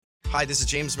Hi, this is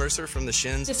James Mercer from The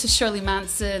Shins. This is Shirley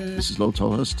Manson. This is Lo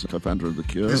Tolhurst, co-founder of The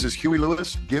Cure. This is Huey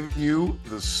Lewis giving you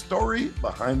the story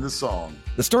behind the song.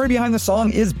 The Story Behind the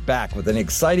Song is back with an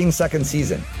exciting second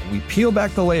season. We peel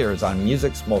back the layers on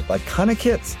music's most iconic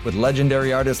hits with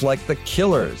legendary artists like The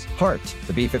Killers, Heart,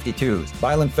 the B-52s,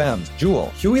 Violent Femmes,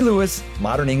 Jewel, Huey Lewis,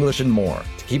 Modern English, and more.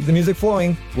 To keep the music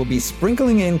flowing, we'll be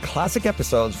sprinkling in classic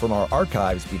episodes from our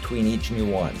archives between each new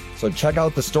one. So check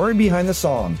out The Story Behind the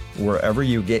Song wherever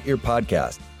you get your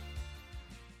podcast.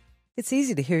 It's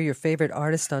easy to hear your favorite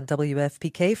artist on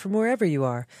WFPK from wherever you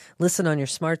are. Listen on your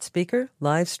smart speaker,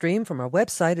 live stream from our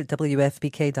website at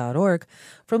WFPK.org,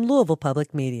 from Louisville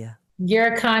Public Media.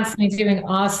 You're constantly doing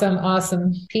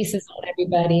awesome pieces on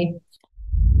everybody.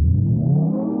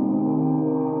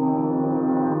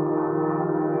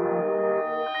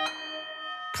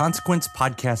 Consequence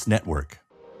Podcast Network.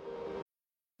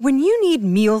 When you need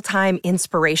mealtime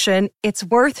inspiration, it's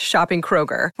worth shopping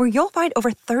Kroger, where you'll find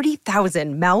over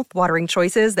 30,000 mouth-watering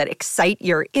choices that excite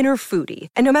your inner foodie.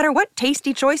 And no matter what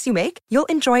tasty choice you make, you'll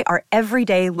enjoy our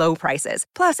everyday low prices,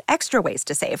 plus extra ways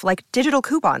to save, like digital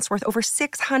coupons worth over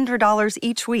 $600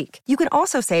 each week. You can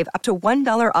also save up to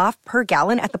 $1 off per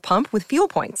gallon at the pump with fuel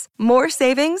points. More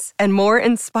savings and more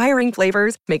inspiring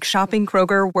flavors make shopping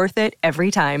Kroger worth it every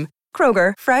time.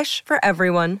 Kroger, fresh for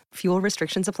everyone. Fuel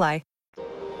restrictions apply.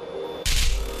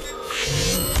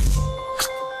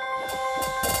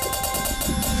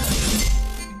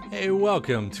 Hey,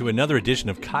 welcome to another edition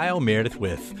of Kyle Meredith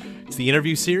With. It's the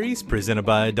interview series presented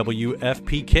by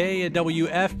WFPK at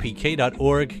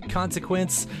WFPK.org,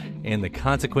 Consequence, and the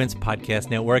Consequence Podcast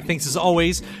Network. Thanks as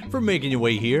always for making your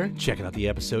way here, checking out the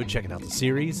episode, checking out the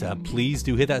series. Please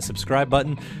do hit that subscribe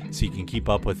button so you can keep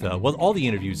up with all the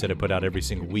interviews that I put out every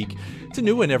single week. It's a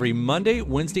new one every Monday,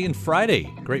 Wednesday, and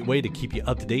Friday. Great way to keep you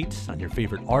up to date on your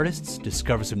favorite artists,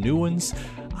 discover some new ones.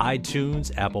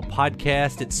 iTunes, Apple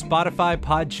Podcast, it's Spotify,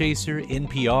 Podchaser,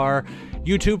 NPR,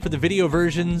 YouTube for the video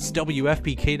versions,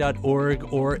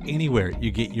 WFPK.org, or anywhere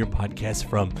you get your podcasts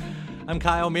from. I'm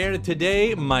Kyle Meredith.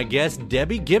 Today, my guest,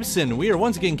 Debbie Gibson. We are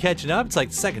once again catching up. It's like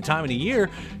the second time in a year.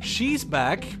 She's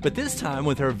back, but this time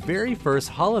with her very first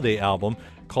holiday album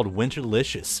called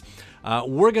Winterlicious.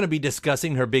 We're going to be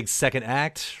discussing her big second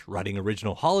act, writing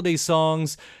original holiday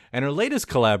songs, and her latest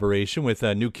collaboration with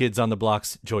New Kids on the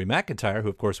Block's Joey McIntyre, who,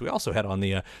 of course, we also had on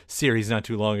the series not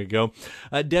too long ago.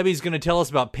 Debbie's going to tell us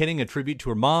about penning a tribute to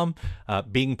her mom,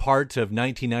 being part of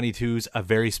 1992's A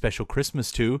Very Special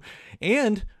Christmas 2,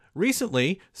 and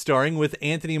recently starring with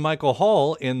Anthony Michael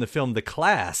Hall in the film The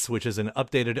Class, which is an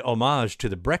updated homage to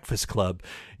The Breakfast Club.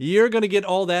 You're going to get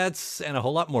all that and a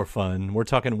whole lot more fun. We're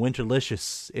talking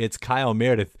Winterlicious. It's Kyle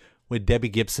Meredith with Debbie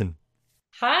Gibson.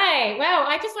 Hi. Wow.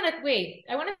 I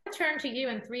want to turn to you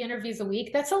in 3 interviews a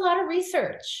week. That's a lot of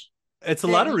research. It's a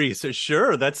lot of research.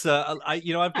 Sure. That's, I've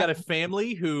got a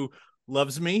family who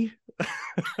loves me.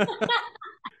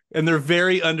 And they're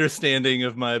very understanding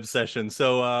of my obsession.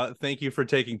 So thank you for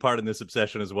taking part in this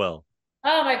obsession as well.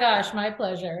 Oh my gosh, my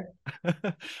pleasure.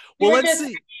 Well, let's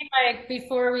see. Like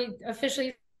before we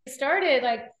officially started,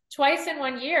 like twice in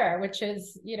 1 year, which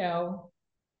is,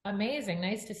 amazing.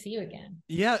 Nice to see you again.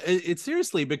 Yeah, it's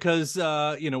seriously because,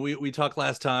 we talked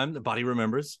last time, The Body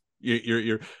Remembers,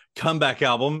 your comeback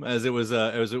album, as it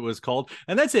was called.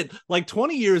 And that's it. Like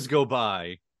 20 years go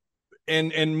by.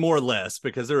 And more or less,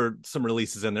 because there are some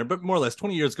releases in there, but more or less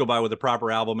 20 years go by with a proper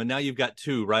album, and now you've got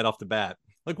 2 right off the bat.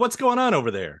 Like, what's going on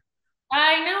over there?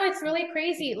 I know, it's really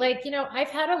crazy. Like, I've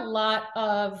had a lot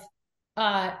of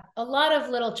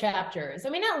little chapters. I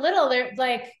mean, not little, they're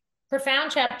like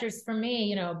profound chapters for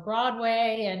me,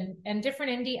 Broadway and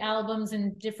different indie albums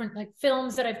and different like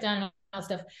films that I've done and all that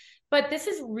stuff. But this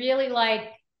is really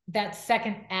like that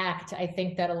second act, I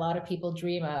think, that a lot of people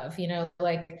dream of,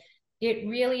 like it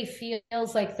really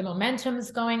feels like the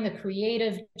momentum's going, the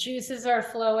creative juices are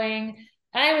flowing.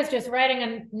 I was just writing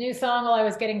a new song while I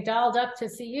was getting dolled up to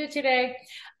see you today.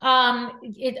 I'm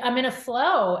in a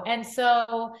flow. And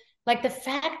so like the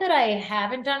fact that I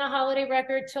haven't done a holiday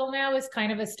record till now is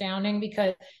kind of astounding,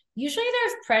 because usually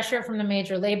there's pressure from the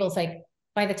major labels. Like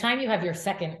by the time you have your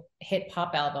second hit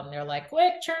pop album, they're like,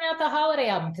 quick, churn out the holiday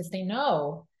album, because they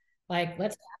know, like,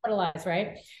 let's capitalize,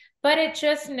 right? But it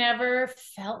just never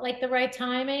felt like the right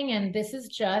timing. And this is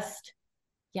just,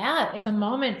 it's a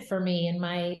moment for me in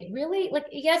my really, like,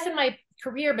 yes, in my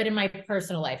career, but in my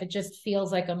personal life. It just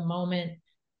feels like a moment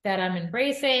that I'm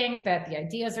embracing, that the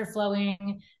ideas are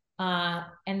flowing,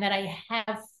 and that I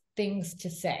have things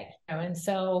to say. And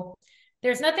so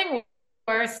there's nothing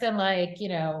worse than like,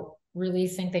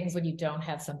 releasing things when you don't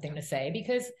have something to say,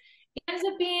 because it ends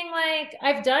up being like,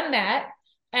 I've done that.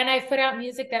 And I've put out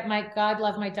music that God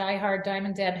love my diehard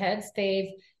Diamond Deb heads. They've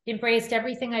embraced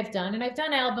everything I've done. And I've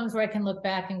done albums where I can look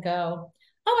back and go,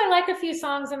 oh, I like a few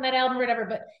songs on that album or whatever,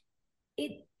 but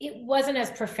it wasn't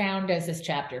as profound as this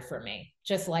chapter for me,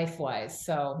 just life-wise.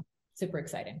 So super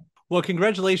exciting. Well,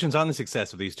 congratulations on the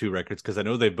success of these two records, because I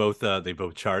know they both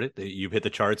charted. You've hit the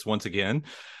charts once again.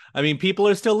 I mean, people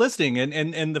are still listening,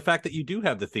 and the fact that you do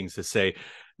have the things to say,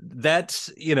 that,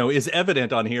 you know, is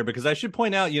evident on here. Because I should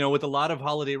point out, you know, with a lot of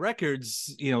holiday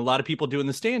records, you know, a lot of people doing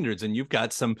the standards, and you've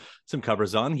got some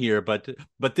covers on here, but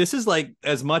this is like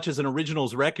as much as an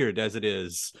originals record as it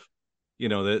is, you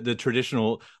know, the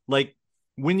traditional. Like,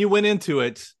 when you went into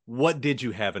it, what did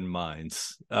you have in mind?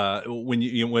 When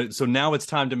you went, so now it's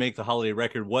time to make the holiday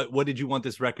record. What did you want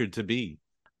this record to be?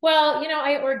 Well, you know,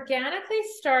 I organically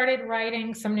started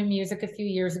writing some new music a few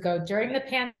years ago during the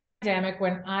pandemic,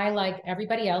 when I, like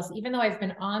everybody else, even though I've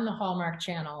been on the Hallmark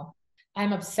Channel,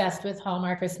 I'm obsessed with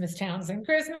Hallmark Christmas towns and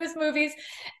Christmas movies.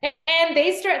 And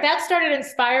that started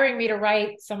inspiring me to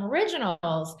write some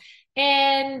originals.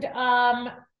 And,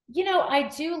 you know, I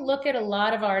do look at a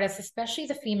lot of artists, especially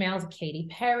the females, Katy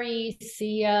Perry,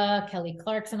 Sia, Kelly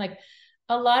Clarkson. Like,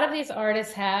 a lot of these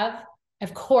artists have,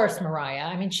 of course, Mariah.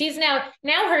 I mean, she's now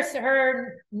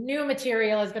her new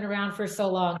material has been around for so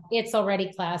long. It's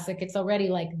already classic. It's already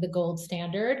like the gold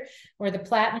standard, or the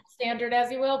platinum standard, as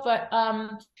you will. But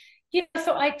you know,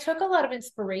 so I took a lot of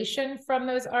inspiration from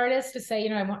those artists to say, you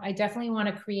know, I definitely want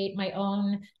to create my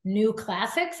own new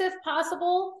classics if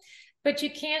possible. But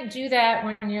you can't do that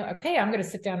when you're, okay, I'm going to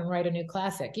sit down and write a new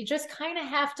classic. You just kind of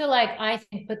have to, like, I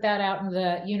think, put that out in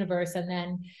the universe and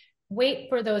then wait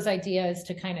for those ideas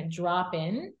to kind of drop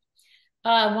in.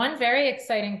 One very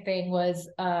exciting thing was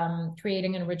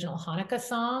creating an original Hanukkah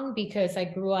song, because I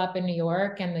grew up in New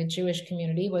York and the Jewish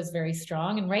community was very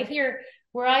strong. And right here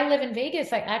where I live in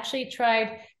Vegas, I actually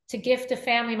tried to gift a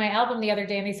family my album the other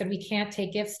day, and they said, we can't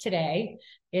take gifts today.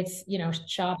 It's, you know,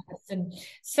 Shabbos. And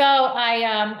so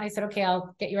I said, okay,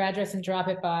 I'll get your address and drop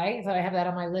it by. So I have that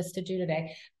on my list to do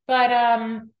today. But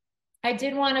I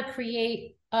did want to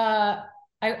create,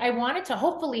 I wanted to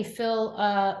hopefully fill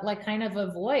like kind of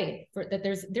a void for that.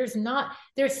 There's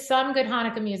some good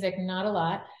Hanukkah music, not a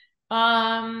lot.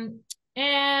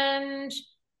 And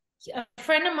a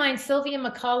friend of mine, Sylvia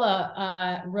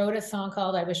McCullough, wrote a song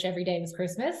called I Wish Every Day Was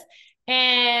Christmas.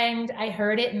 And I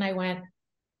heard it and I went,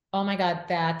 oh my God,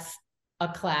 that's a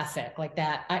classic. Like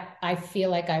that. I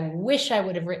feel like I wish I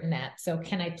would have written that. So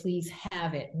can I please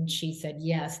have it? And she said,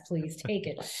 yes, please take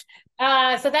it.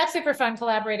 So that's super fun,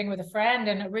 collaborating with a friend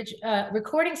and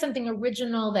recording something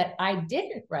original that I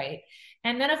didn't write.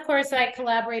 And then, of course, I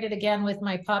collaborated again with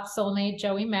my pop soulmate,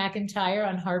 Joey McIntyre,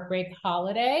 on Heartbreak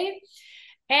Holiday.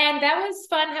 And that was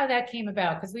fun how that came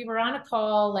about, because we were on a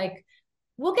call, like,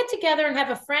 we'll get together and have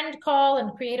a friend call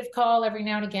and creative call every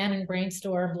now and again and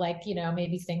brainstorm, like, you know,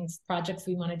 maybe projects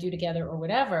we want to do together or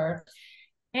whatever.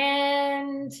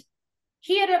 And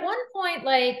he had at one point,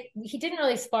 like, he didn't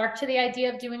really spark to the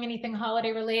idea of doing anything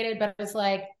holiday related, but I was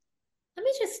like, let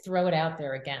me just throw it out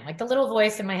there again. Like, the little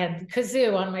voice in my head,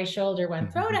 kazoo on my shoulder,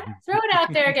 went, throw it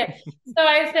out there again. So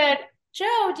I said,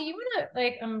 Joe, do you want to,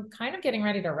 like, I'm kind of getting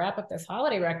ready to wrap up this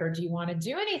holiday record. Do you want to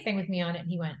do anything with me on it? And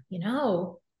he went, you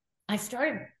know, I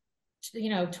started, you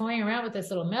know, toying around with this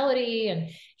little melody, and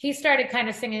he started kind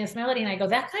of singing this melody. And I go,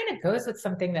 that kind of goes with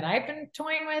something that I've been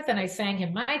toying with. And I sang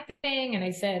him my thing. And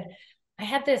I said, I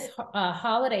had this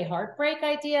holiday heartbreak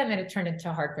idea, and then it turned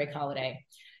into Heartbreak Holiday.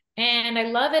 And I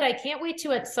love it. I can't wait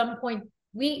to, at some point,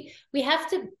 we have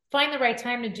to find the right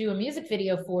time to do a music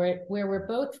video for it, where we're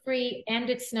both free and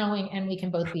it's snowing and we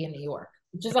can both be in New York,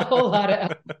 which is a whole lot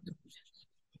of,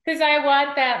 because I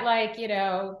want that, like, you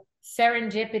know,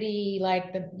 serendipity,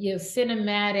 like the, you know,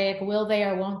 cinematic, will they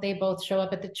or won't they both show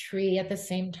up at the tree at the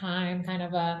same time, kind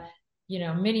of a, you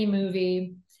know, mini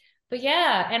movie. But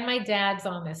yeah, and my dad's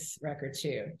on this record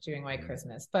too, doing White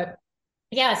Christmas. But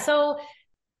yeah, so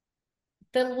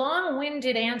the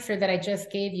long-winded answer that I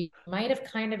just gave you might have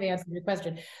kind of answered your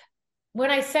question. When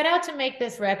I set out to make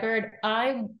this record,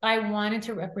 I wanted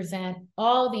to represent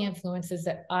all the influences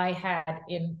that I had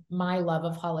in my love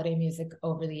of holiday music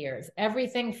over the years.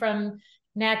 Everything from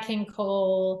Nat King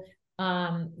Cole,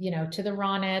 you know, to the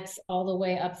Ronettes, all the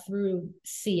way up through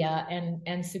Sia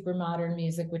and super modern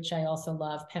music, which I also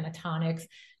love, Pentatonix.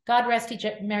 God Rest Ye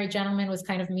Merry Gentlemen was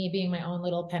kind of me being my own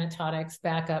little Pentatonix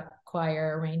backup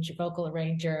choir vocal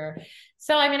arranger.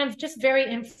 So, I mean, I'm just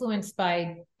very influenced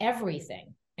by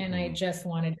everything. And I just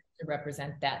wanted to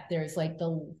represent that. There's like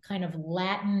the kind of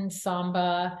Latin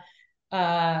samba,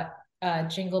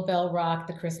 Jingle Bell Rock,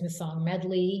 the Christmas song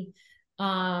medley.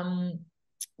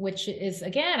 which is,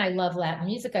 again, I love Latin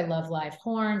music. I love live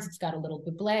horns. It's got a little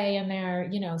buble in there,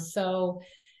 so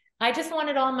I just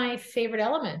wanted all my favorite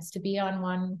elements to be on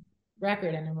one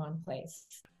record and in one place.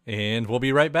 And we'll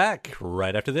be right back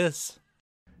right after this.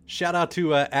 Shout out to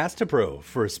Astapro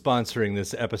for sponsoring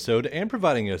this episode and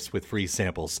providing us with free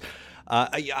samples.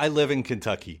 I live in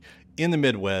Kentucky, in the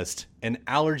Midwest, and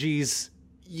allergies,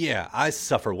 yeah, I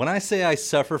suffer. When I say I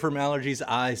suffer from allergies,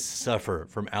 I suffer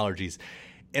from allergies.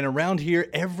 And around here,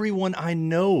 everyone I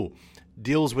know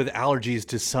deals with allergies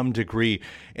to some degree.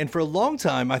 And for a long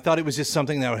time, I thought it was just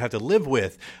something that I would have to live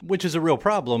with, which is a real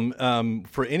problem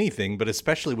for anything, but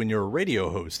especially when you're a radio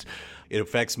host. It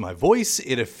affects my voice,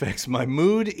 it affects my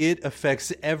mood, it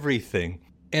affects everything.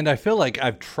 And I feel like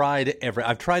I've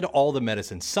tried all the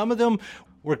medicines. Some of them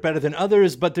work better than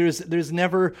others, but there's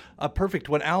never a perfect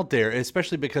one out there,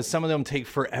 especially because some of them take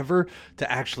forever to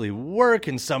actually work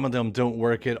and some of them don't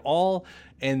work at all.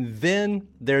 And then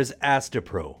there's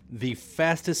Astapro, the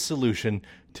fastest solution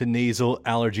to nasal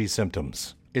allergy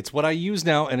symptoms. It's what I use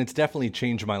now, and it's definitely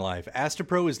changed my life.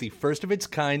 Astapro is the first of its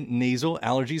kind nasal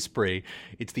allergy spray.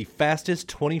 It's the fastest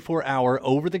 24-hour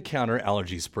over-the-counter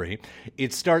allergy spray.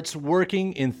 It starts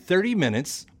working in 30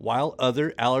 minutes, while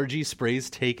other allergy sprays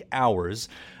take hours.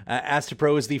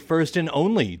 Astapro is the first and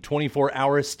only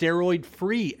 24-hour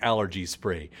steroid-free allergy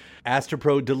spray.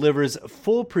 Astapro delivers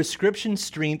full prescription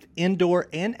strength indoor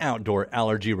and outdoor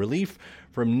allergy relief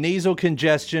from nasal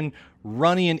congestion,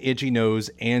 runny and itchy nose,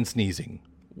 and sneezing.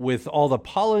 With all the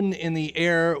pollen in the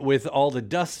air, with all the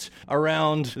dust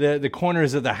around the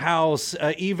corners of the house,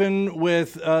 even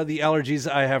with the allergies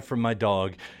I have from my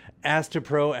dog,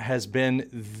 Astapro has been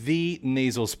the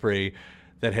nasal spray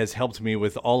that has helped me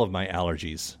with all of my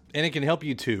allergies. And it can help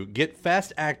you too. Get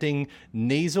fast-acting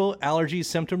nasal allergy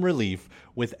symptom relief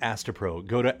with Astapro.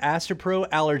 Go to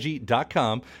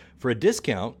astaproallergy.com for a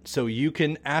discount so you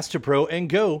can Astapro and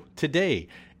go today.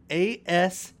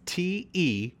 ASTEPRO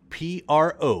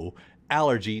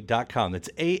allergy.com. That's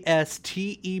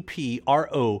ASTEPRO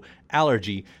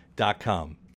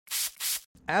allergy.com.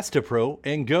 Astapro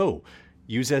and go.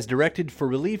 Use as directed for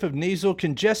relief of nasal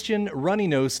congestion, runny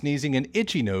nose, sneezing, and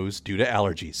itchy nose due to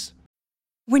allergies.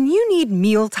 When you need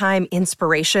mealtime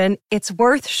inspiration, it's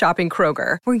worth shopping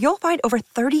Kroger, where you'll find over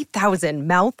 30,000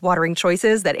 mouth-watering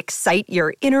choices that excite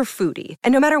your inner foodie.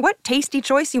 And no matter what tasty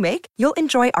choice you make, you'll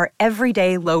enjoy our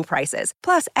everyday low prices,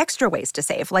 plus extra ways to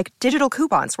save, like digital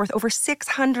coupons worth over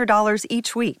 $600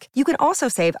 each week. You can also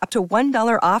save up to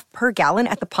 $1 off per gallon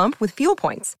at the pump with fuel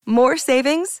points. More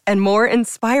savings and more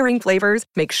inspiring flavors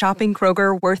make shopping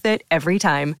Kroger worth it every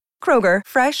time. Kroger,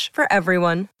 fresh for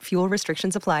everyone. Fuel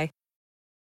restrictions apply.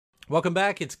 Welcome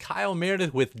back. It's Kyle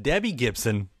Meredith with Debbie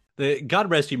Gibson. God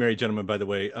rest you, married gentlemen, by the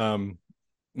way. I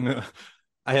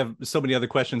have so many other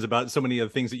questions about so many other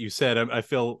things that you said. I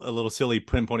feel a little silly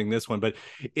pinpointing this one, but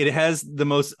it has the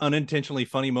most unintentionally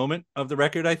funny moment of the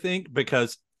record, I think,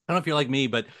 because I don't know if you're like me,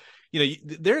 but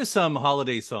there are some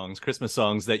holiday songs, Christmas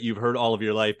songs that you've heard all of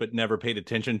your life, but never paid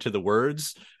attention to the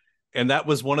words. And that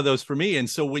was one of those for me. And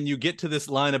so when you get to this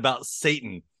line about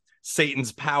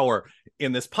Satan's power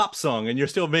in this pop song, and you're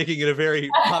still making it a very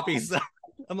poppy song,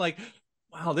 I'm like,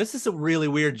 wow, this is a really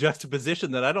weird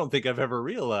juxtaposition that I don't think I've ever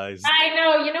realized. I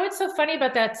know. You know what's so funny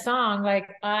about that song? Like,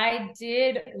 I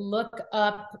did look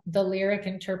up the lyric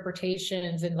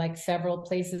interpretations in like several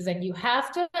places, and you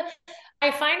have to,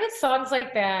 I find with songs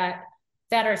like that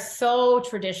are so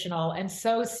traditional and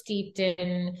so steeped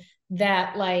in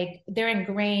that, like, they're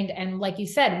ingrained, and like you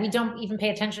said, we don't even pay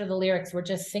attention to the lyrics, we're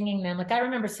just singing them. Like, I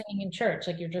remember singing in church,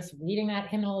 like, you're just reading that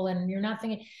hymnal and you're not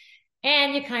thinking,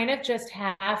 and you kind of just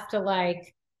have to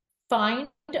like find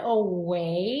a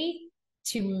way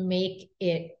to make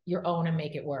it your own and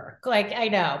make it work. Like, I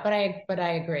know, but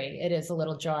I agree, it is a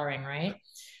little jarring, right?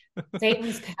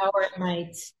 Satan's power at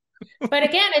night. But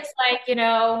again, it's like,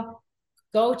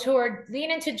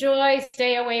 lean into joy,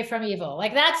 stay away from evil.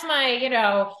 Like, that's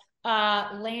my,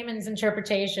 layman's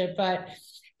interpretation, but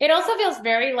it also feels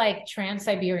very like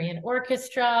Trans-Siberian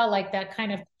Orchestra, like that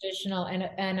kind of traditional. And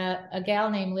a gal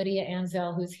named Lydia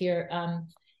Ansel, who's here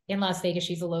in Las Vegas,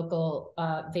 she's a local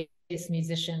Vegas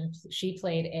musician. She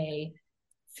played a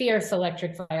fierce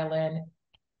electric violin.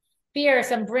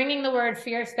 Fierce. I'm bringing the word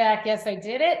fierce back. Yes, I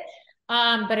did it.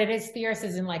 But it is fierce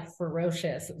as in like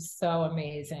ferocious. It was so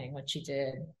amazing what she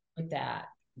did with that.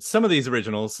 Some of these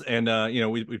originals, and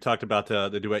we've talked about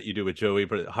the duet you do with Joey,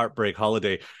 but Heartbreak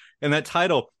Holiday, and that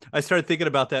title, I started thinking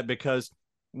about that because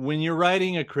when you're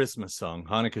writing a Christmas song,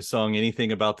 Hanukkah song,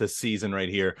 anything about this season right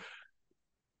here,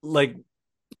 like,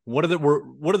 what are the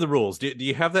rules? Do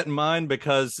you have that in mind?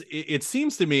 Because it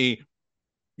seems to me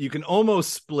you can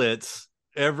almost split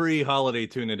every holiday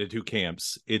tune into two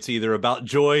camps. It's either about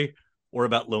joy or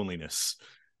about loneliness.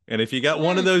 And if you got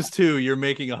one of those two, you're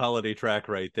making a holiday track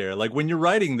right there. Like when you're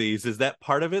writing these, is that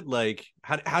part of it? Like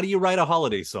how do you write a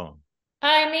holiday song?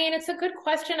 I mean, it's a good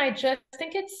question. I just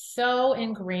think it's so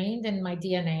ingrained in my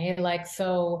DNA. Like,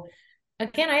 so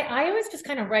again, I always just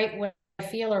kind of write what I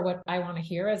feel or what I want to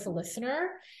hear as a listener.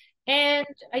 And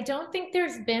I don't think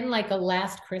there's been like a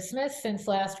last Christmas since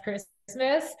last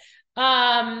Christmas.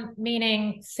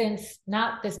 Meaning since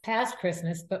not this past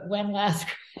Christmas, but when last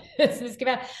Christmas came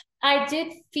out, I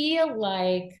did feel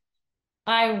like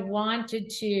I wanted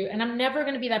to, and I'm never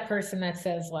going to be that person that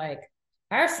says like,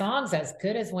 our song's as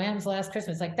good as Wham's Last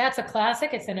Christmas. Like that's a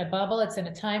classic. It's in a bubble. It's in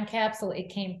a time capsule. It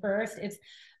came first.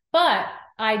 But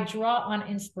I draw on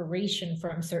inspiration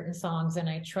from certain songs and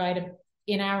I try to,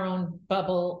 in our own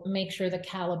bubble, make sure the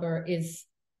caliber is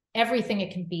everything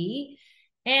it can be.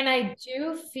 And I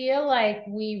do feel like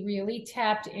we really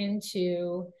tapped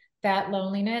into that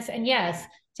loneliness. And yes,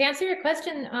 to answer your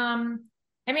question,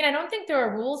 I mean, I don't think there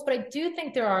are rules, but I do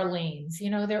think there are lanes. You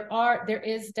know, there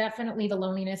is definitely the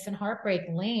loneliness and heartbreak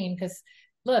lane. Because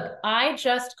look, I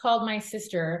just called my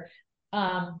sister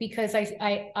because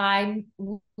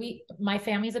my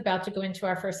family's about to go into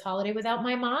our first holiday without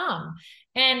my mom,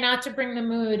 and not to bring the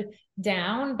mood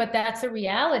down, but that's a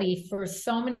reality for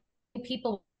so many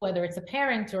people, whether it's a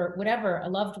parent or whatever, a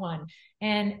loved one,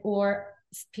 or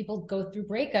people go through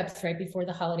breakups right before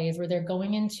the holidays, where they're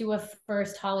going into a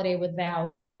first holiday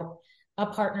without a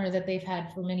partner that they've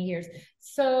had for many years.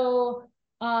 So,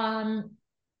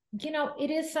 you know, it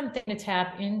is something to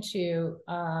tap into,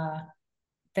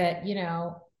 that, you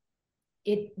know,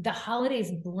 the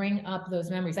holidays bring up those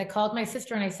memories. I called my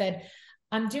sister and I said,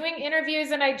 I'm doing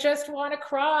interviews and I just want to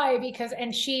cry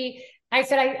I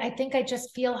said, I think I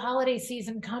just feel holiday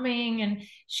season coming. And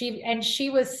she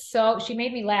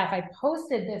made me laugh. I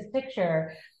posted this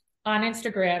picture on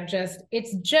Instagram.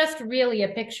 It's just really a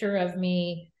picture of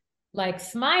me like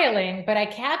smiling, but I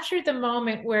captured the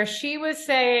moment where she was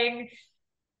saying,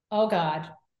 oh God,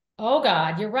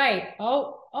 you're right.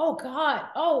 Oh God.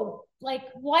 Oh, like,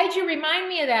 why'd you remind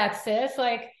me of that, sis?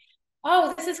 Like,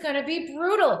 oh, this is going to be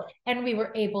brutal. And we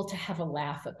were able to have a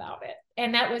laugh about it.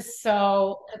 And that was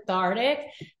so cathartic.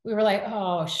 We were like,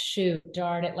 oh, shoot,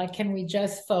 darn it. Like, can we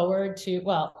just forward to,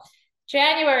 well,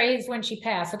 January is when she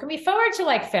passed. So can we forward to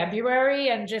like February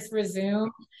and just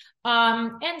resume?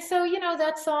 And so, you know,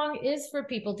 that song is for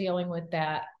people dealing with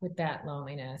that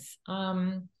loneliness.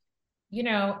 You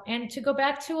know, and to go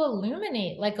back to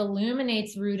Illuminate, like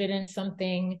Illuminate's rooted in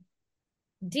something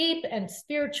deep and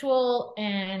spiritual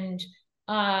and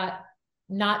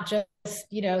not just,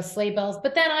 you know, sleigh bells.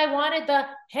 But then I wanted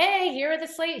hey, here are the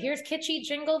here's kitschy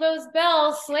jingle those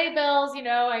bells, sleigh bells. You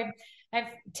know, I've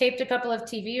taped a couple of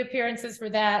TV appearances for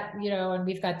that, you know, and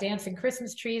we've got dancing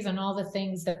Christmas trees and all the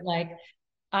things that like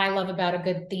I love about a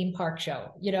good theme park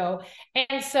show, you know.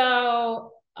 And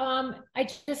so I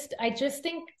just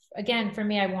think, again, for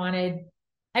me, I've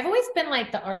always been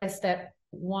like the artist that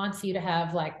wants you to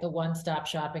have like the one-stop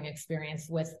shopping experience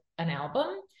with an album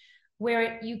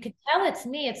where you could tell it's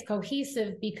me, it's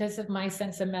cohesive because of my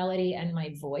sense of melody and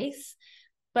my voice.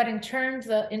 But in terms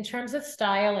of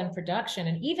style and production,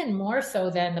 and even more so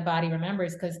than The Body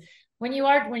Remembers, because when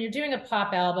you're doing a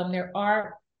pop album,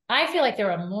 I feel like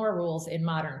there are more rules in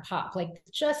modern pop, like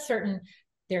just there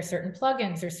are certain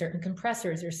plugins, there's certain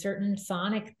compressors, there's certain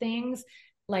sonic things,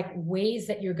 like ways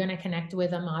that you're going to connect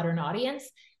with a modern audience.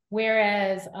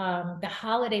 Whereas the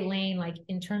holiday lane, like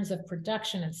in terms of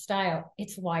production and style,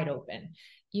 it's wide open.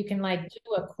 You can like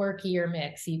do a quirkier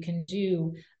mix. You can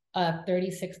do a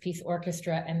 36-piece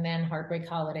orchestra and then Heartbreak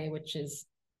Holiday, which is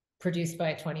produced by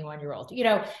a 21-year-old, you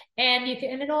know, and you can,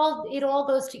 and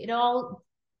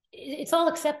it's all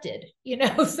accepted, you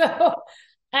know. So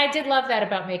I did love that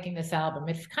about making this album.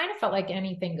 It kind of felt like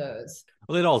anything goes.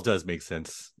 Well, it all does make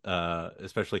sense,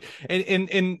 especially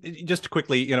and just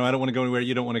quickly, you know, I don't want to go anywhere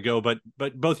you don't want to go, but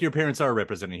both your parents are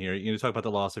represented here. You know, talk about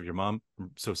the loss of your mom.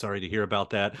 I'm so sorry to hear about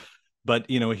that.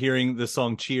 But, you know, hearing the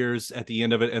song Cheers at the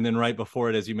end of it, and then right before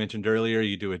it, as you mentioned earlier,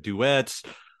 you do a duet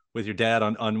with your dad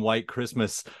on White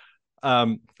Christmas. I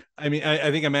mean, I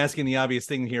think I'm asking the obvious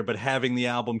thing here, but having the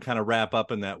album kind of wrap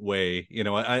up in that way, you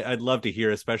know, I'd love to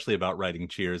hear, especially about writing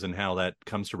Cheers and how that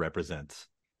comes to represent.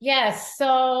 Yes.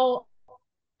 So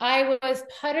I was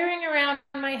puttering around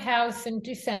my house in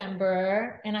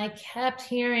December and I kept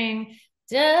hearing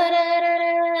da da da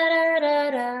da da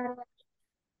da da.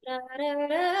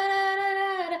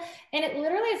 And it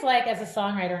literally is like, as a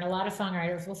songwriter, and a lot of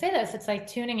songwriters will say this, it's like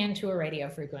tuning into a radio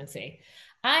frequency.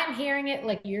 I'm hearing it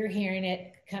like you're hearing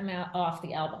it come out off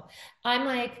the album. I'm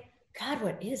like, God,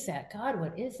 what is that? God,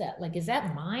 what is that? Like, is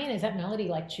that mine? Is that melody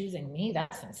like choosing me?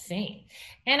 That's insane.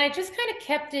 And I just kind of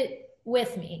kept it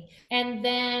with me. And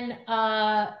then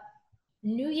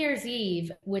New Year's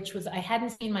Eve, which was, I hadn't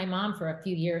seen my mom for a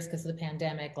few years because of the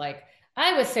pandemic. Like,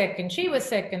 I was sick and she was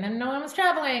sick, and then no one was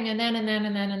traveling, and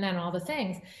then all the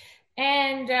things.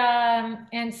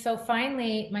 And so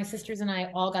finally, my sisters and I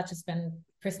all got to spend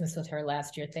Christmas with her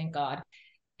last year, thank God.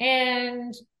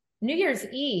 And New Year's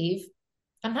Eve,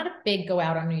 I'm not a big go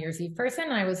out on New Year's Eve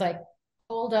person. I was like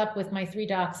holed up with my 3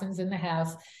 dachshunds in the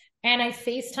house. And I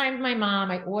FaceTimed my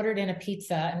mom. I ordered in a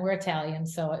pizza, and we're Italian,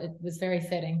 so it was very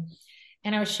fitting.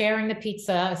 And I was sharing the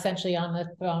pizza essentially on the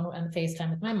phone and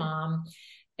FaceTime with my mom.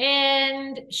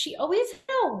 And she always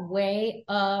had a way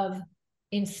of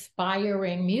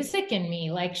inspiring music in me.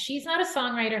 Like, she's not a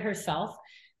songwriter herself,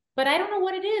 but I don't know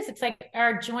what it is. It's like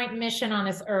our joint mission on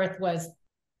this earth was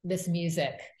this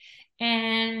music.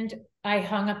 And I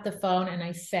hung up the phone and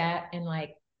I sat, and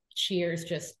like tears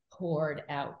just poured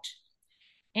out.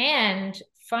 And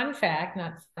fun fact,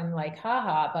 not fun like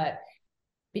haha, but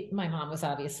my mom was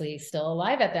obviously still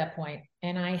alive at that point.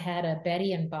 And I had a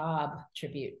Betty and Bob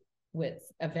tribute with,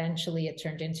 eventually it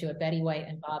turned into a Betty White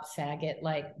and Bob Saget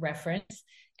like reference.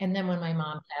 And then when my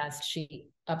mom passed, she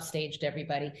upstaged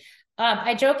everybody.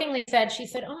 I jokingly said, she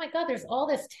said, "Oh my God, there's all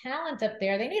this talent up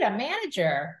there. They need a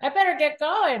manager. I better get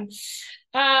going."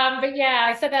 But yeah,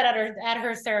 I said that at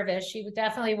her service. She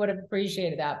definitely would have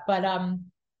appreciated that. But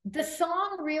the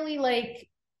song really, like,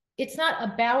 it's not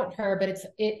about her, but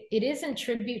it is in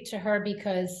tribute to her,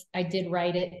 because I did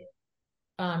write it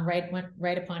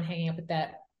right upon hanging up with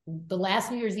that. The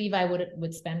last New Year's Eve I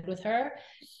would spend with her.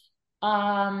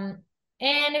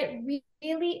 And it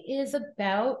really is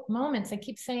about moments. I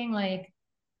keep saying, like,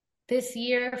 this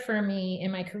year for me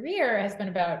in my career has been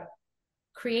about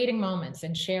creating moments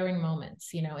and sharing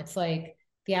moments. You know, it's like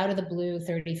the Out of the Blue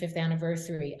 35th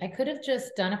anniversary. I could have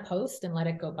just done a post and let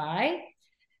it go by,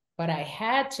 but I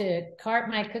had to cart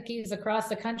my cookies across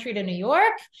the country to New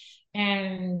York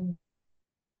and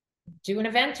do an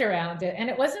event around it. And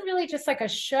it wasn't really just like a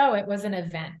show. It was an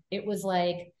event. It was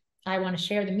like, I want to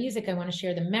share the music. I want to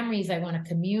share the memories. I want to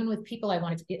commune with people.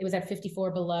 It was at 54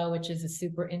 Below, which is a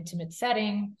super intimate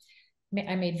setting.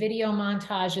 I made video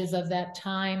montages of that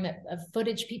time, of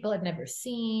footage people had never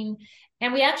seen.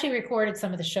 And we actually recorded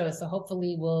some of the shows. So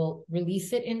hopefully we'll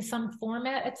release it in some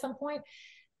format at some point.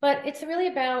 But it's really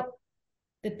about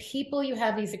the people you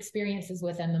have these experiences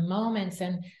with and the moments.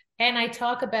 And I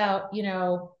talk about, you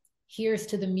know, here's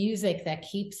to the music that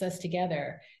keeps us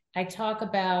together. I talk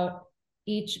about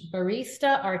each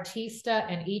barista, artista,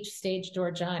 and each stage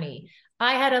door Johnny.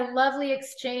 I had a lovely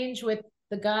exchange with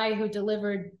the guy who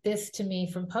delivered this to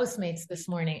me from Postmates this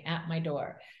morning at my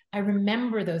door. I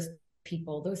remember those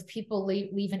people. Those people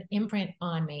leave an imprint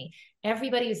on me.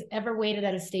 Everybody who's ever waited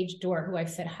at a stage door who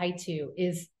I've said hi to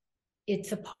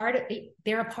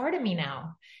they're a part of me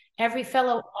now. Every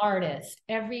fellow artist,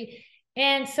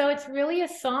 and so it's really a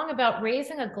song about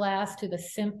raising a glass to the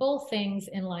simple things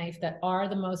in life that are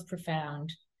the most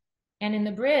profound. And in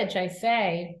the bridge, I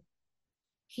say,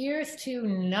 here's to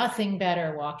nothing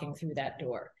better walking through that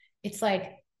door. It's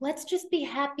like, let's just be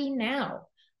happy now.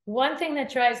 One thing that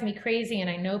drives me crazy, and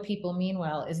I know people mean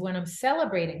well, is when I'm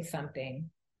celebrating something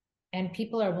and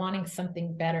people are wanting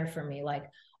something better for me. Like,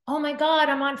 oh my God,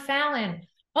 I'm on Fallon.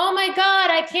 Oh my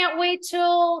God, I can't wait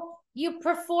till you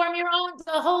perform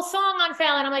the whole song on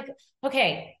Fallon. I'm like,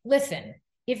 okay, listen,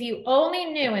 if you only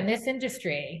knew in this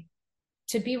industry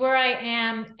to be where I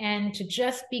am and to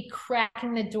just be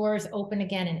cracking the doors open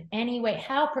again in any way,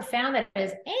 how profound that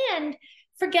is. And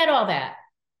forget all that.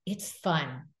 It's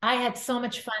fun. I had so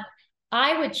much fun.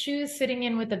 I would choose sitting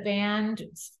in with the band,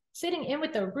 sitting in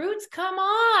with the Roots. Come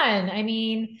on. I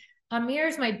mean,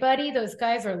 Amir's my buddy. Those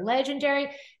guys are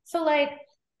legendary. So like,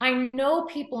 I know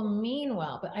people mean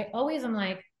well, but I always am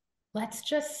like, let's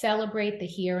just celebrate the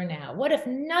here and now. What if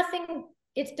nothing,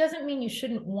 it doesn't mean you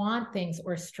shouldn't want things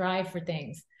or strive for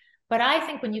things. But I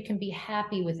think when you can be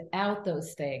happy without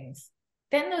those things,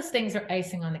 then those things are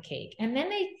icing on the cake. And then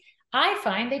I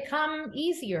find they come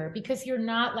easier because you're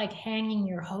not like hanging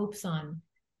your hopes on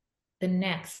the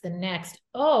next.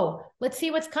 Oh, let's see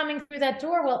what's coming through that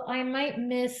door. Well, I might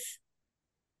miss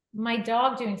my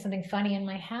dog doing something funny in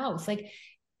my house. Like,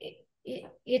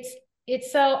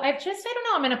 it's so I don't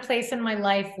know, I'm in a place in my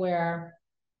life where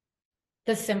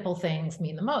the simple things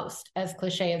mean the most, as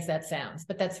cliche as that sounds,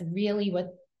 but that's really what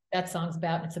that song's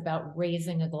about. It's about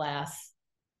raising a glass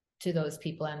to those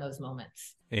people and those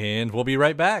moments. And we'll be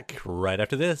right back right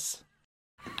after this.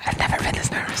 I've never been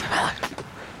this nervous in my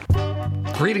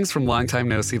life. Greetings from Long Time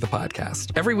No See, the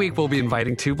podcast. Every week, we'll be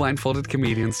inviting two blindfolded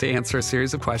comedians to answer a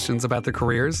series of questions about their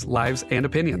careers, lives, and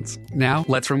opinions. Now,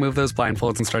 let's remove those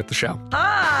blindfolds and start the show.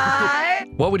 Hi!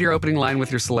 What would your opening line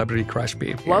with your celebrity crush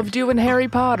be? Loved you in Harry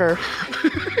Potter.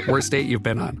 Worst date you've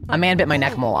been on? A man bit my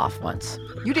neck mole off once.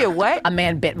 You did what? A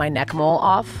man bit my neck mole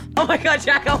off. Oh my God,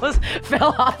 Jack almost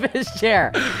fell off his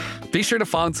chair. Be sure to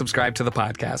follow and subscribe to the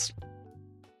podcast.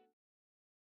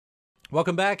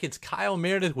 Welcome back. It's Kyle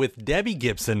Meredith with Debbie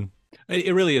Gibson.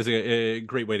 It really is a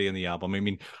great way to end the album. I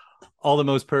mean, all the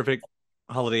most perfect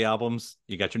holiday albums,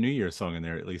 you got your New Year's song in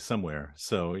there, at least somewhere.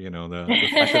 So, you know, the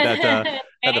fact that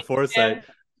had the foresight.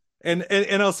 And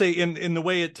I'll say in the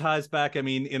way it ties back, I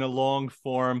mean, in a long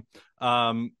form,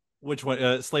 which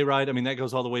one, Sleigh Ride, I mean, that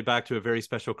goes all the way back to A Very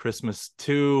Special Christmas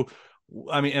too.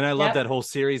 I mean, and I love that whole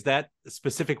series. That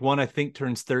specific one, I think,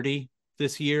 turns 30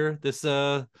 this year.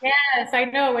 Yes, I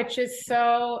know, which is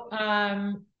so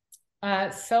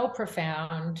so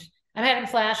profound. I'm having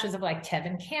flashes of like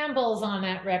Tevin Campbell's on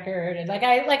that record, and I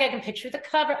can picture the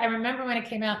cover. I remember when it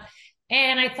came out,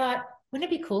 and I thought,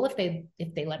 wouldn't it be cool if they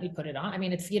let me put it on? I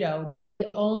mean, it's, you know,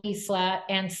 the only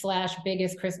slash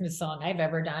biggest Christmas song I've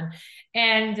ever done,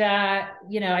 and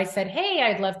you know, I said, hey,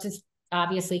 I'd love to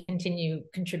obviously continue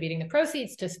contributing the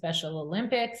proceeds to Special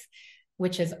Olympics,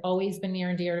 which has always been near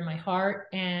and dear to my heart.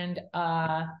 And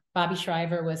Bobby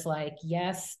Shriver was like,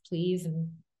 yes, please. And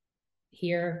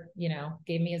here, you know,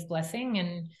 gave me his blessing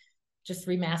and just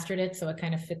remastered it so it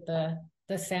kind of fit the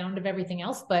sound of everything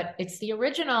else. But it's the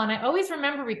original. And I always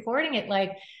remember recording it.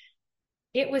 Like,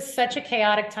 it was such a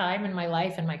chaotic time in my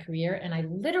life and my career. And I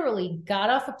literally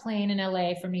got off a plane in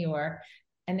LA from New York,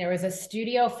 and there was a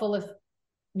studio full of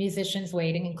musicians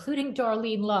waiting, including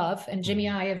Darlene Love and Jimmy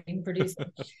Iovine producing.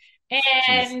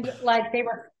 And like, they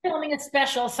were filming a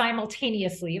special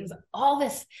simultaneously. It was all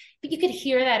this, but you could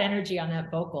hear that energy on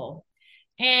that vocal.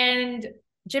 And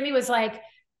Jimmy was like,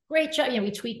 great job. You know,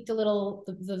 we tweaked a little,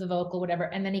 the vocal, whatever.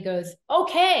 And then he goes,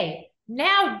 okay,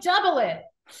 now double it.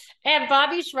 And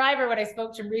Bobby Shriver, when I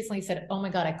spoke to him recently, said, oh my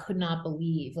God, I could not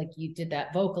believe like you did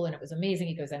that vocal and it was amazing.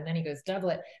 He goes, and then he goes, double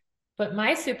it. But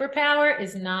my superpower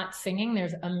is not singing.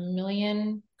 There's a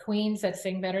million queens that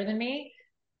sing better than me.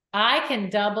 I can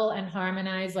double and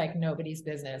harmonize like nobody's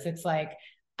business. It's like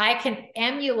I can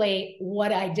emulate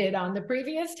what I did on the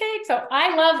previous take. So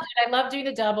I loved it. I loved doing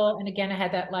the double. And again, I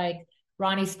had that like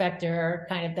Ronnie Spector,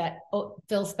 kind of that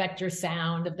Phil Spector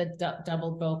sound of the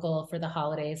double vocal for the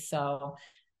holidays. So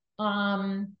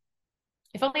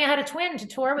if only I had a twin to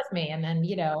tour with me, and then,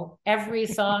 you know, every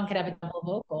song could have a double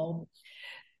vocal.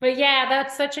 But yeah,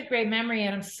 that's such a great memory.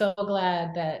 And I'm so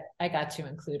glad that I got to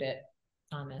include it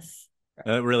on this.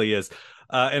 It really is.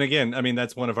 And again, I mean,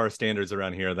 that's one of our standards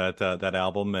around here, that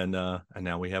album. And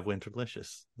now we have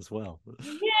Winterlicious as well.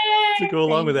 Yay! To go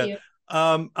along with that.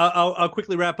 I'll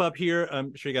quickly wrap up here.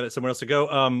 I'm sure you got it somewhere else to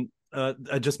go.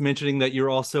 Just mentioning that you're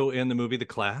also in the movie The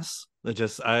Class.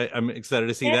 I'm excited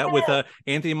to see that with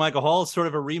Anthony Michael Hall, sort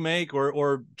of a remake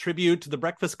or tribute to The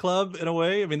Breakfast Club in a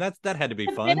way. I mean, that had to be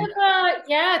fun.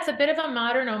 It's a bit of a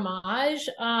modern homage.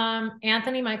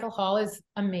 Anthony Michael Hall is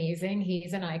amazing.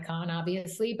 He's an icon,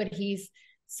 obviously, but he's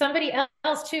somebody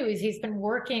else too. He's been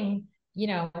working, you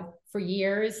know, for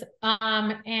years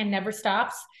and never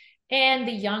stops. And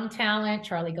the young talent,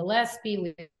 Charlie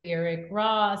Gillespie, Lyric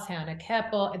Ross, Hannah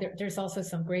Keppel. There's also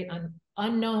some great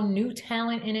unknown new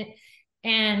talent in it.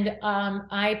 And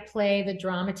I play the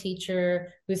drama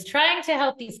teacher who's trying to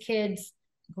help these kids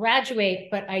graduate,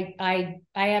 but I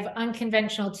have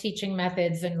unconventional teaching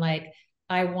methods, and like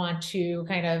I want to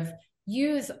kind of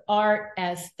use art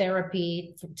as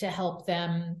therapy to help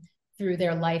them through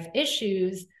their life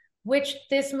issues, which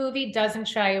this movie doesn't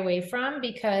shy away from,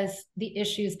 because the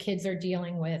issues kids are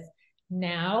dealing with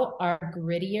now are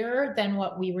grittier than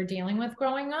what we were dealing with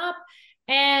growing up.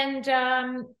 And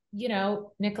you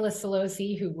know, Nicholas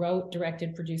Solosi, who wrote,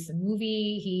 directed, produced the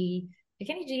movie, he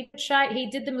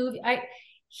did the movie.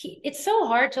 It's so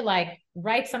hard to like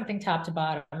write something top to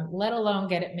bottom, let alone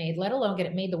get it made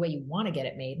the way you want to get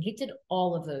it made. And he did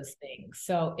all of those things.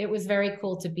 So it was very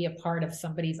cool to be a part of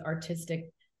somebody's artistic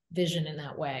vision in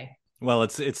that way. Well,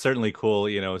 it's certainly cool,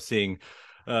 you know, seeing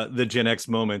the Gen X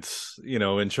moments, you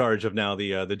know, in charge of now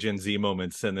the Gen Z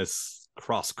moments and this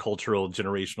cross-cultural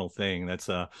generational thing. That's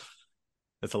a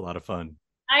lot of fun.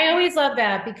 I always love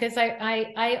that, because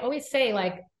I always say,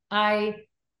 like, I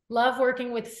love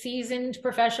working with seasoned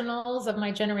professionals of my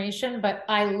generation, but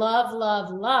I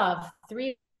love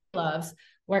three loves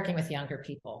working with younger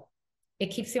people.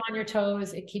 It keeps you on your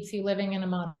toes. It keeps you living in a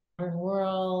modern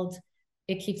world.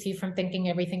 It keeps you from thinking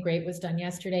everything great was done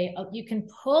yesterday. You can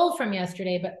pull from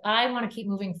yesterday, but I want to keep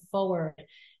moving forward.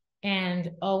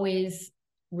 and always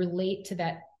relate to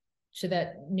that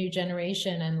new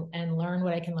generation and learn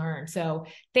what I can learn. So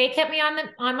they kept me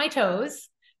on my toes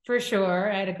for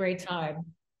sure. I had a great time.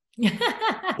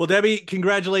 Well, Debbie,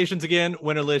 congratulations again,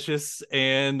 Winterlicious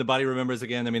and The Body Remembers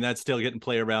again. I mean, that's still getting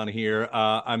play around here.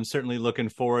 I'm certainly looking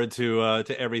forward to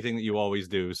everything that you always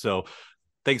do. So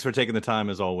thanks for taking the time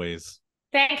as always.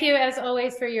 Thank you as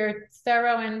always for your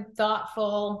thorough and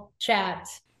thoughtful chat.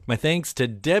 My thanks to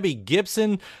Debbie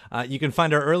Gibson. You can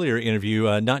find our earlier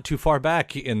interview not too far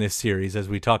back in this series as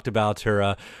we talked about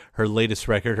her latest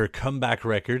record, her comeback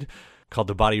record, called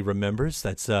The Body Remembers.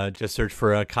 That's just search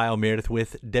for Kyle Meredith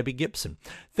with Debbie Gibson.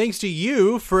 Thanks to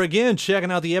you for, again,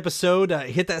 checking out the episode.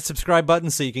 Hit that subscribe button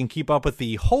so you can keep up with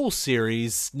the whole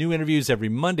series. New interviews every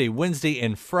Monday, Wednesday,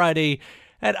 and Friday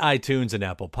at iTunes and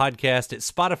Apple Podcast, at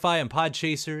Spotify and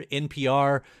Podchaser,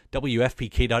 NPR,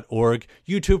 WFPK.org,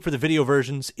 YouTube for the video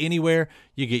versions, anywhere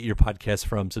you get your podcasts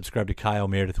from. Subscribe to Kyle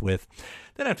Meredith with.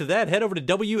 Then after that, head over to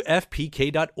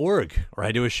WFPK.org, where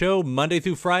I do a show Monday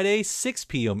through Friday, 6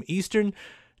 p.m. Eastern.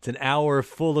 It's an hour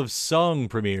full of song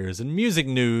premieres and music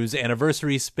news,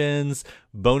 anniversary spins,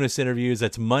 bonus interviews.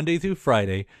 That's Monday through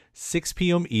Friday, 6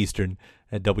 p.m. Eastern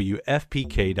at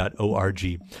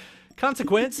WFPK.org.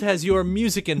 Consequence has your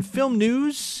music and film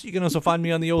news. You can also find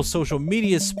me on the old social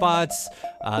media spots.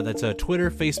 That's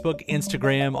Twitter, Facebook,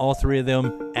 Instagram, all three of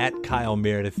them at Kyle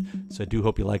Meredith. So I do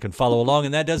hope you like and follow along.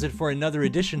 And that does it for another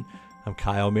edition. I'm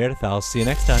Kyle Meredith. I'll see you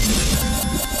next time.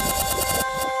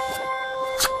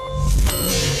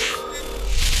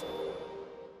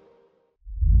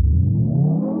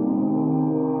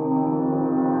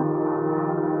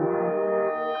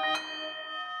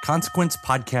 Consequence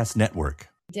Podcast Network.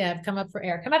 Deb, come up for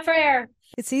air. Come up for air.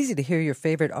 It's easy to hear your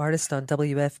favorite artist on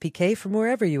WFPK from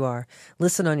wherever you are.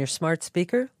 Listen on your smart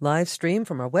speaker, live stream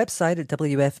from our website at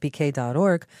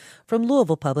WFPK.org, from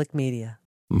Louisville Public Media.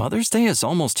 Mother's Day is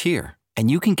almost here, and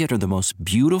you can get her the most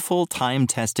beautiful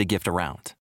time-tested gift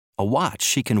around. A watch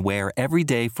she can wear every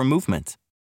day from Movement.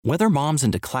 Whether mom's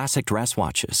into classic dress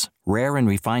watches, rare and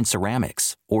refined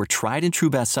ceramics, or tried-and-true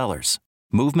bestsellers,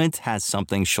 Movement has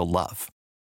something she'll love.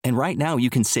 And right now,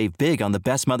 you can save big on the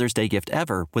best Mother's Day gift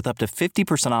ever with up to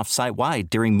 50% off site-wide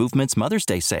during Movement's Mother's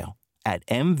Day sale at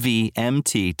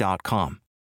MVMT.com.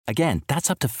 Again, that's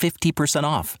up to 50%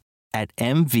 off at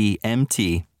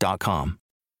MVMT.com.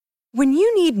 When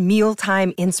you need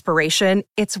mealtime inspiration,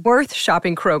 it's worth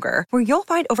shopping Kroger, where you'll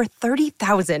find over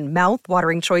 30,000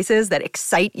 mouth-watering choices that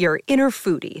excite your inner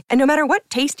foodie. And no matter what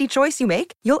tasty choice you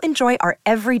make, you'll enjoy our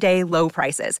everyday low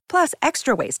prices, plus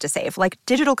extra ways to save, like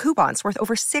digital coupons worth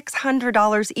over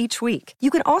 $600 each week. You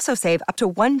can also save up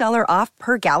to $1 off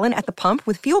per gallon at the pump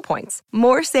with fuel points.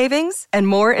 More savings and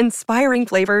more inspiring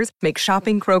flavors make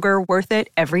shopping Kroger worth it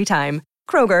every time.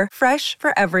 Kroger, fresh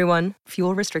for everyone.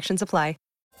 Fuel restrictions apply.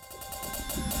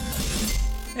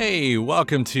 Hey,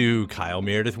 welcome to Kyle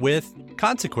Meredith with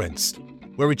Consequence,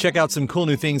 where we check out some cool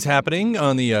new things happening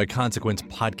on the Consequence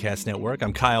Podcast Network.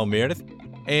 I'm Kyle Meredith,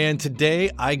 and today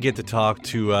I get to talk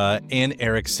to Ann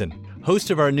Erickson,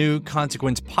 host of our new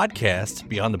Consequence podcast,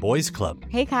 Beyond the Boys Club.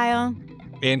 Hey, Kyle.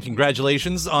 And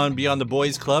congratulations on Beyond the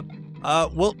Boys Club.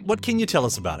 Well, what can you tell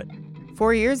us about it?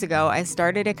 4 years ago, I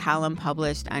started a column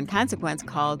published on Consequence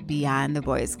called Beyond the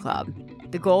Boys Club.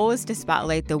 The goal was to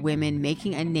spotlight the women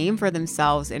making a name for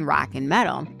themselves in rock and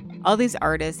metal. All these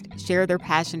artists share their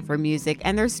passion for music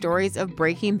and their stories of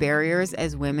breaking barriers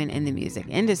as women in the music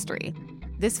industry.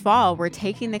 This fall, we're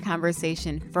taking the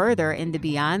conversation further in the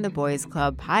Beyond the Boys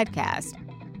Club podcast.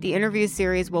 The interview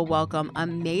series will welcome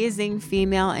amazing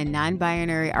female and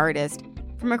non-binary artists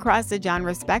from across the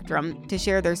genre spectrum to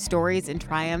share their stories and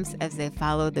triumphs as they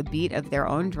follow the beat of their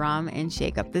own drum and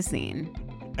shake up the scene.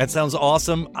 That sounds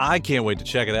awesome. I can't wait to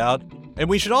check it out. And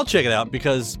we should all check it out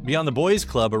because Beyond the Boys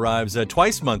Club arrives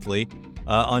twice monthly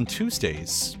on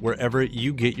Tuesdays, wherever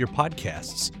you get your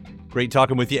podcasts. Great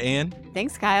talking with you, Ann.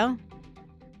 Thanks, Kyle.